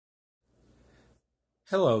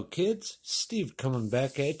Hello kids, Steve coming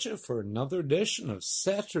back at you for another edition of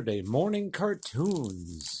Saturday Morning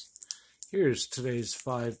Cartoons. Here's today's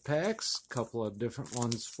 5 packs, a couple of different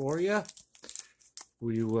ones for you.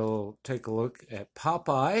 We will take a look at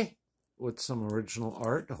Popeye with some original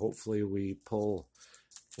art. Hopefully we pull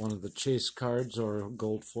one of the chase cards or a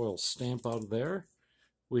gold foil stamp out of there.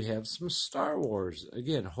 We have some Star Wars,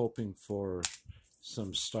 again hoping for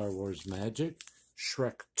some Star Wars magic.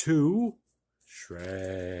 Shrek 2.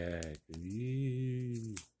 Shrek,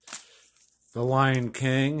 The Lion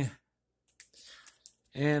King,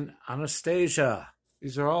 and Anastasia.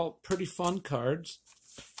 These are all pretty fun cards.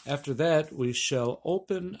 After that, we shall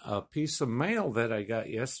open a piece of mail that I got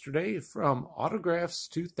yesterday from Autographs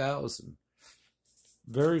 2000.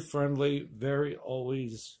 Very friendly, very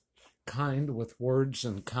always kind with words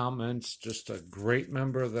and comments. Just a great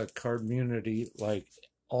member of the card community like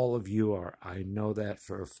all of you are. I know that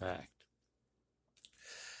for a fact.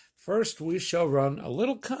 First, we shall run a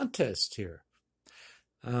little contest here.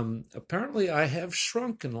 Apparently, I have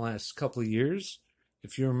shrunk in the last couple of years.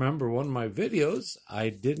 If you remember one of my videos, I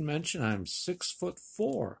did mention I'm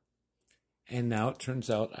 6'4", and now it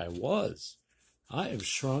turns out I was. I have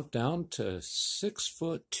shrunk down to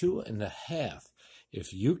 6'2½".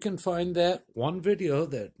 If you can find that one video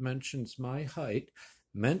that mentions my height,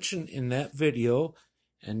 mention in that video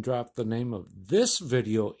and drop the name of this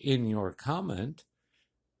video in your comment.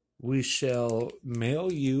 We shall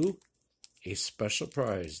mail you a special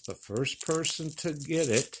prize. The first person to get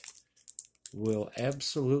it will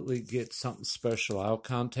absolutely get something special. I'll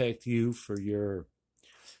contact you for your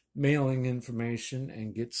mailing information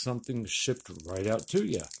and get something shipped right out to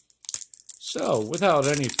you. So, without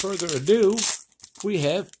any further ado, we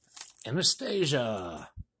have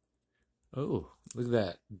Anastasia. Oh, look at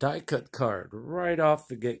that. Die cut card right off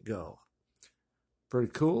the get-go.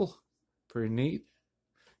 Pretty cool. Pretty neat.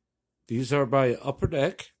 These are by Upper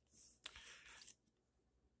Deck.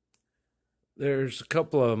 There's a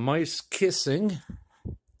couple of mice kissing.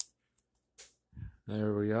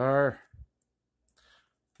 There we are.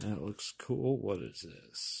 That looks cool. What is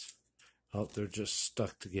this? Oh, they're just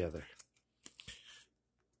stuck together.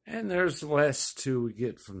 And there's the last two we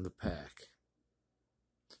get from the pack.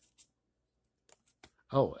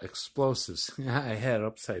 Oh, explosives. I had it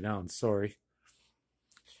upside down, sorry.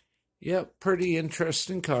 Yep, pretty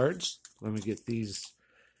interesting cards. Let me get these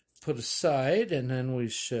put aside, and then we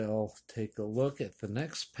shall take a look at the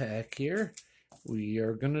next pack here. We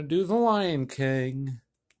are going to do the Lion King.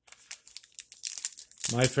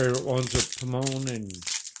 My favorite ones are Timon and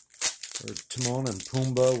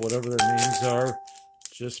Pumbaa, whatever their names are,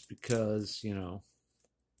 just because, you know,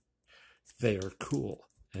 they are cool.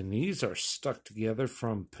 And these are stuck together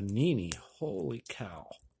from Panini. Holy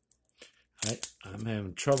cow. I'm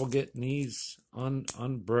having trouble getting these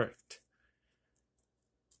unbricked.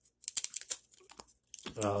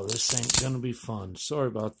 Oh, this ain't gonna be fun. Sorry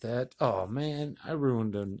about that. Oh man, I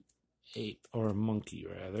ruined an ape, or a monkey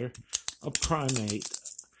rather. A primate.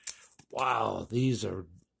 Wow, these are...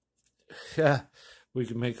 Yeah, we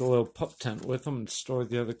can make a little pup tent with them and store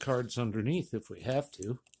the other cards underneath if we have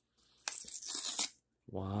to.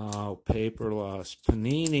 Wow, paper loss.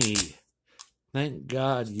 Panini. Thank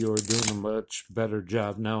God you're doing a much better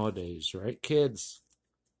job nowadays, right, kids?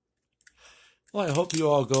 Well, I hope you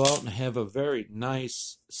all go out and have a very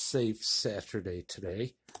nice, safe Saturday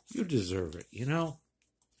today. You deserve it, you know?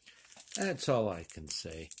 That's all I can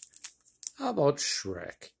say. How about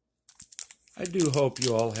Shrek? I do hope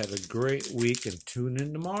you all have a great week and tune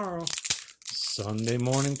in tomorrow. Sunday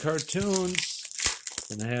morning cartoons.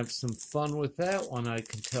 Gonna have some fun with that one, I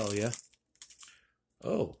can tell you.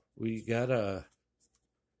 Oh, we got a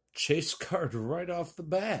chase card right off the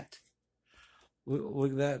bat.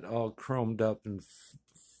 Look at that, all chromed up and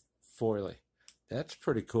foily. That's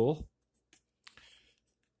pretty cool.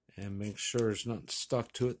 And make sure there's nothing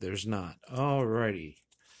stuck to it. There's not. Alrighty.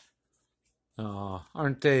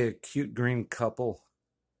 Aren't they a cute green couple?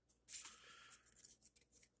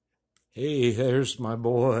 Hey, there's my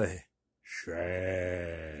boy,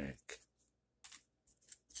 Shrek.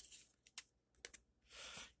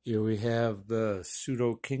 Here we have the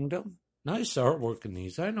Pseudo Kingdom. Nice artwork in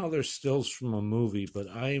these. I know they're stills from a movie, but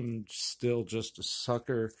I'm still just a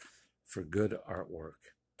sucker for good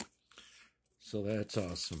artwork. So that's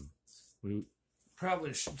awesome. We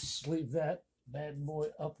probably should sleeve that bad boy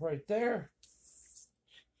up right there.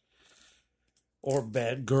 Or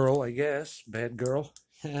bad girl, I guess. Bad girl.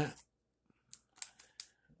 Let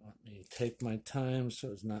me take my time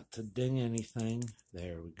so as not to ding anything.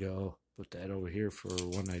 There we go. Put that over here for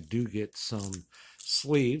when I do get some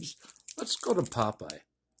sleeves. Let's go to Popeye.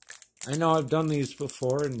 I know I've done these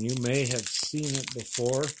before, and you may have seen it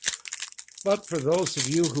before, but for those of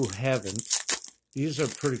you who haven't, these are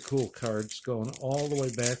pretty cool cards going all the way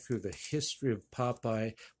back through the history of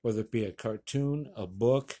Popeye, whether it be a cartoon, a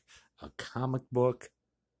book, a comic book.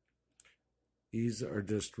 These are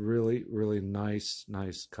just really, really nice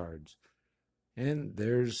cards. And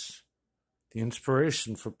there's the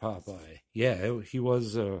inspiration for Popeye. Yeah, he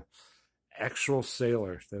was a actual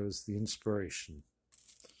sailor. That was the inspiration.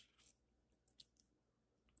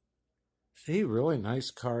 See, really nice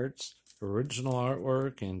cards, original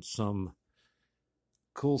artwork, and some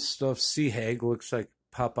cool stuff. Sea Hag looks like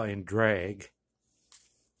Popeye in drag.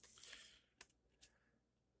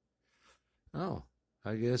 Oh,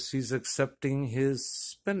 I guess he's accepting his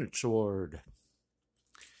spinach award.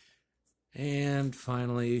 And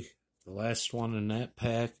finally, the last one in that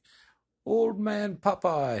pack, Old Man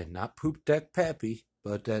Popeye. Not Poop Deck Pappy,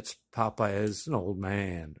 but that's Popeye as an old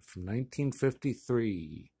man from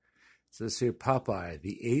 1953. It says here, Popeye,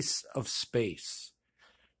 the Ace of Space,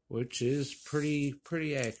 which is pretty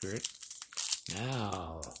accurate.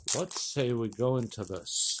 Now, let's say we go into the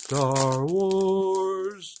Star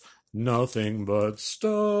Wars. Nothing but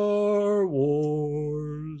Star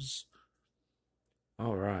Wars.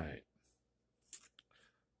 All right.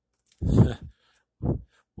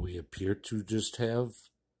 We appear to just have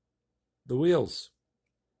the wheels.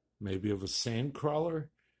 Maybe of a sand crawler.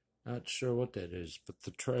 Not sure what that is, but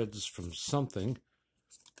the treads from something.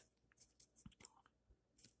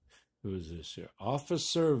 Who is this here?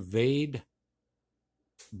 Officer Vade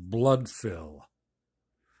Bloodfill.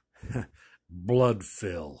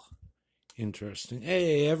 Bloodfill. Interesting.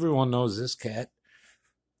 Hey, everyone knows this cat.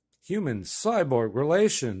 Human-cyborg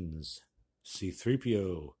relations.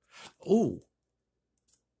 C-3PO. Oh,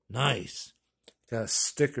 nice. Got a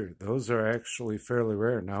sticker. Those are actually fairly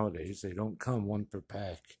rare nowadays. They don't come one per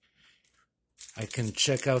pack. I can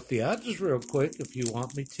check out the odds real quick if you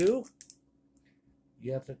want me to.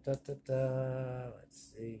 Let's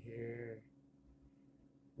see here.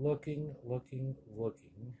 Looking.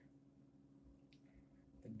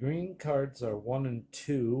 The green cards are 1 and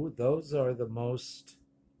 2. Those are the most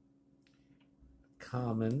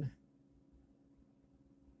common.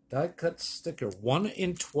 Die cut sticker 1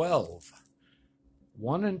 in 12.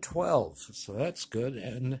 1 in 12. So that's good.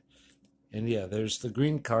 And yeah, there's the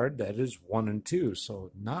green card. That is 1 and 2.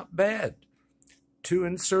 So not bad. 2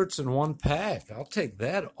 inserts in 1 pack. I'll take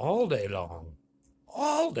that all day long.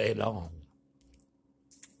 All day long.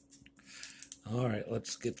 All right,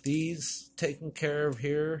 let's get these taken care of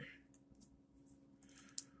here.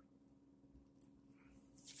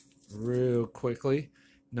 Real quickly.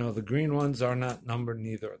 No, the green ones are not numbered,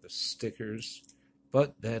 neither are the stickers.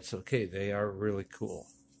 But that's okay. They are really cool.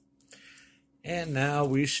 And now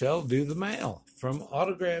we shall do the mail from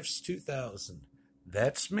Autographs 2000.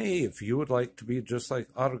 That's me. If you would like to be just like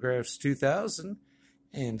Autographs 2000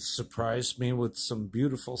 and surprise me with some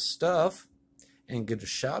beautiful stuff and get a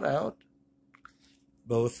shout out,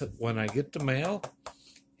 both when I get the mail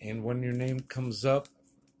and when your name comes up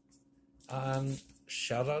on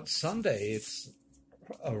Shout Out Sunday. It's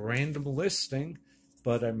a random listing,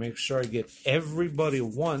 but I make sure I get everybody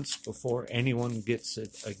once before anyone gets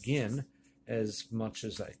it again, as much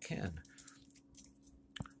as I can.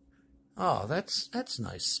 Oh, that's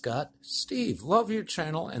nice, Scott. Steve, love your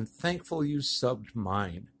channel and thankful you subbed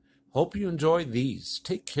mine. Hope you enjoy these.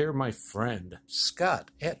 Take care, my friend.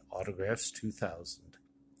 Scott at Autographs 2000.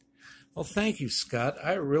 Well, thank you, Scott.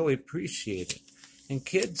 I really appreciate it. And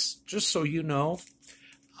kids, just so you know,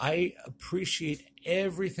 I appreciate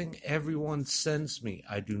everything everyone sends me.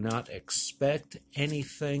 I do not expect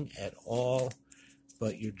anything at all,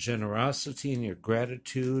 but your generosity and your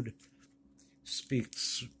gratitude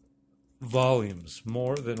speaks volumes,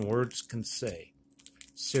 more than words can say.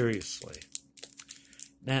 Seriously.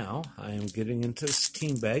 Now, I am getting into his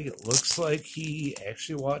team bag. It looks like he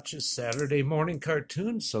actually watches Saturday morning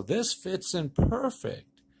cartoons, so this fits in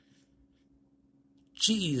perfect.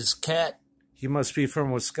 Cheese Cat. He must be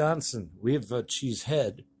from Wisconsin. We have a cheese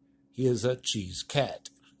head. He is a cheese cat.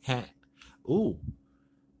 Ooh.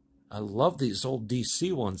 I love these old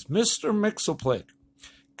DC ones. Mr. Mixelplick.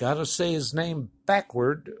 Gotta say his name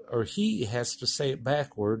backward, or he has to say it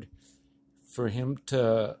backward for him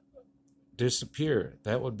to disappear.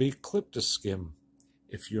 That would be Cliptoskim,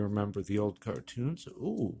 if you remember the old cartoons.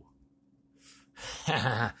 Ooh.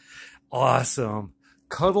 Awesome.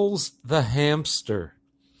 Cuddles the Hamster.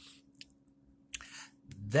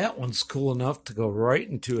 That one's cool enough to go right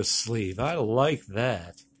into a sleeve. I like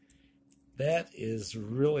that. That is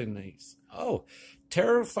really nice. Oh,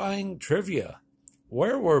 Terrifying Trivia.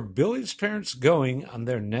 Where were Billy's parents going on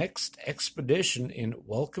their next expedition in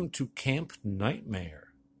Welcome to Camp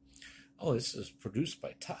Nightmare? Oh, this is produced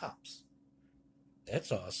by Tops. That's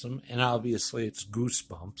awesome. And obviously it's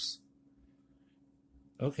Goosebumps.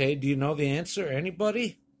 Okay, do you know the answer?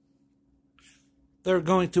 Anybody? They're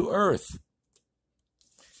going to Earth.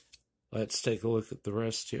 Let's take a look at the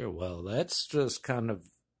rest here. Well, that's just kind of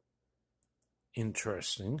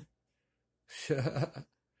interesting.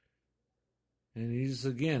 And these,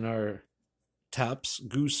 again, are Tops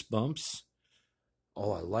Goosebumps.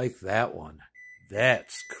 Oh, I like that one.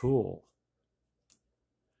 That's cool.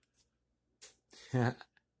 Get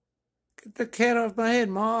the cat off my head,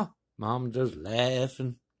 Ma. Mom just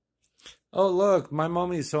laughing. Oh, look, my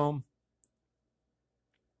mommy's home.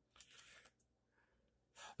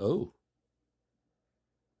 Oh.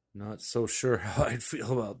 Not so sure how I'd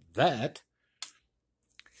feel about that.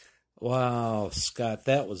 Wow, Scott,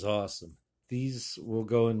 that was awesome. These will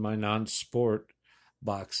go in my non-sport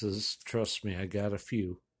boxes. Trust me, I got a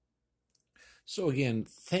few. So again,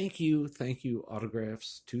 thank you,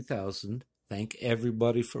 Autographs 2000. Thank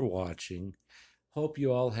everybody for watching. Hope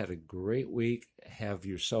you all had a great week. Have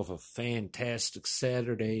yourself a fantastic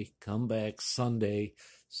Saturday. Come back Sunday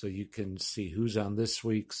so you can see who's on this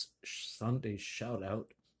week's Sunday shout out.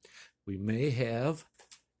 We may have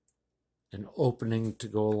an opening to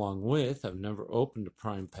go along with. I've never opened a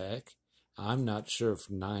Prime Pack. I'm not sure if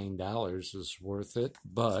 $9 is worth it,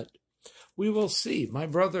 but we will see. My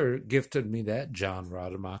brother gifted me that, John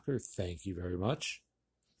Rademacher. Thank you very much.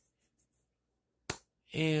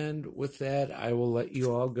 And with that, I will let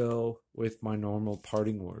you all go with my normal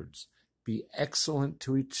parting words. Be excellent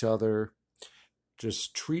to each other.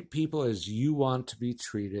 Just treat people as you want to be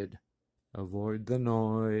treated. Avoid the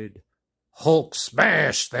noid. Hulk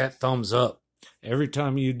smash that thumbs up. Every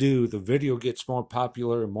time you do, the video gets more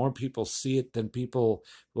popular and more people see it, then people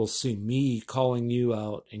will see me calling you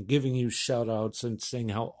out and giving you shout outs and saying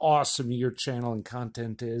how awesome your channel and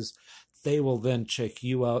content is. They will then check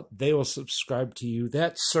you out. They will subscribe to you.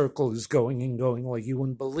 That circle is going and going like you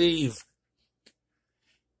wouldn't believe.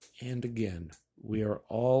 And again, we are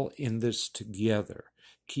all in this together.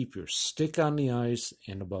 Keep your stick on the ice,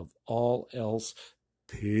 and above all else,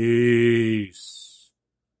 peace.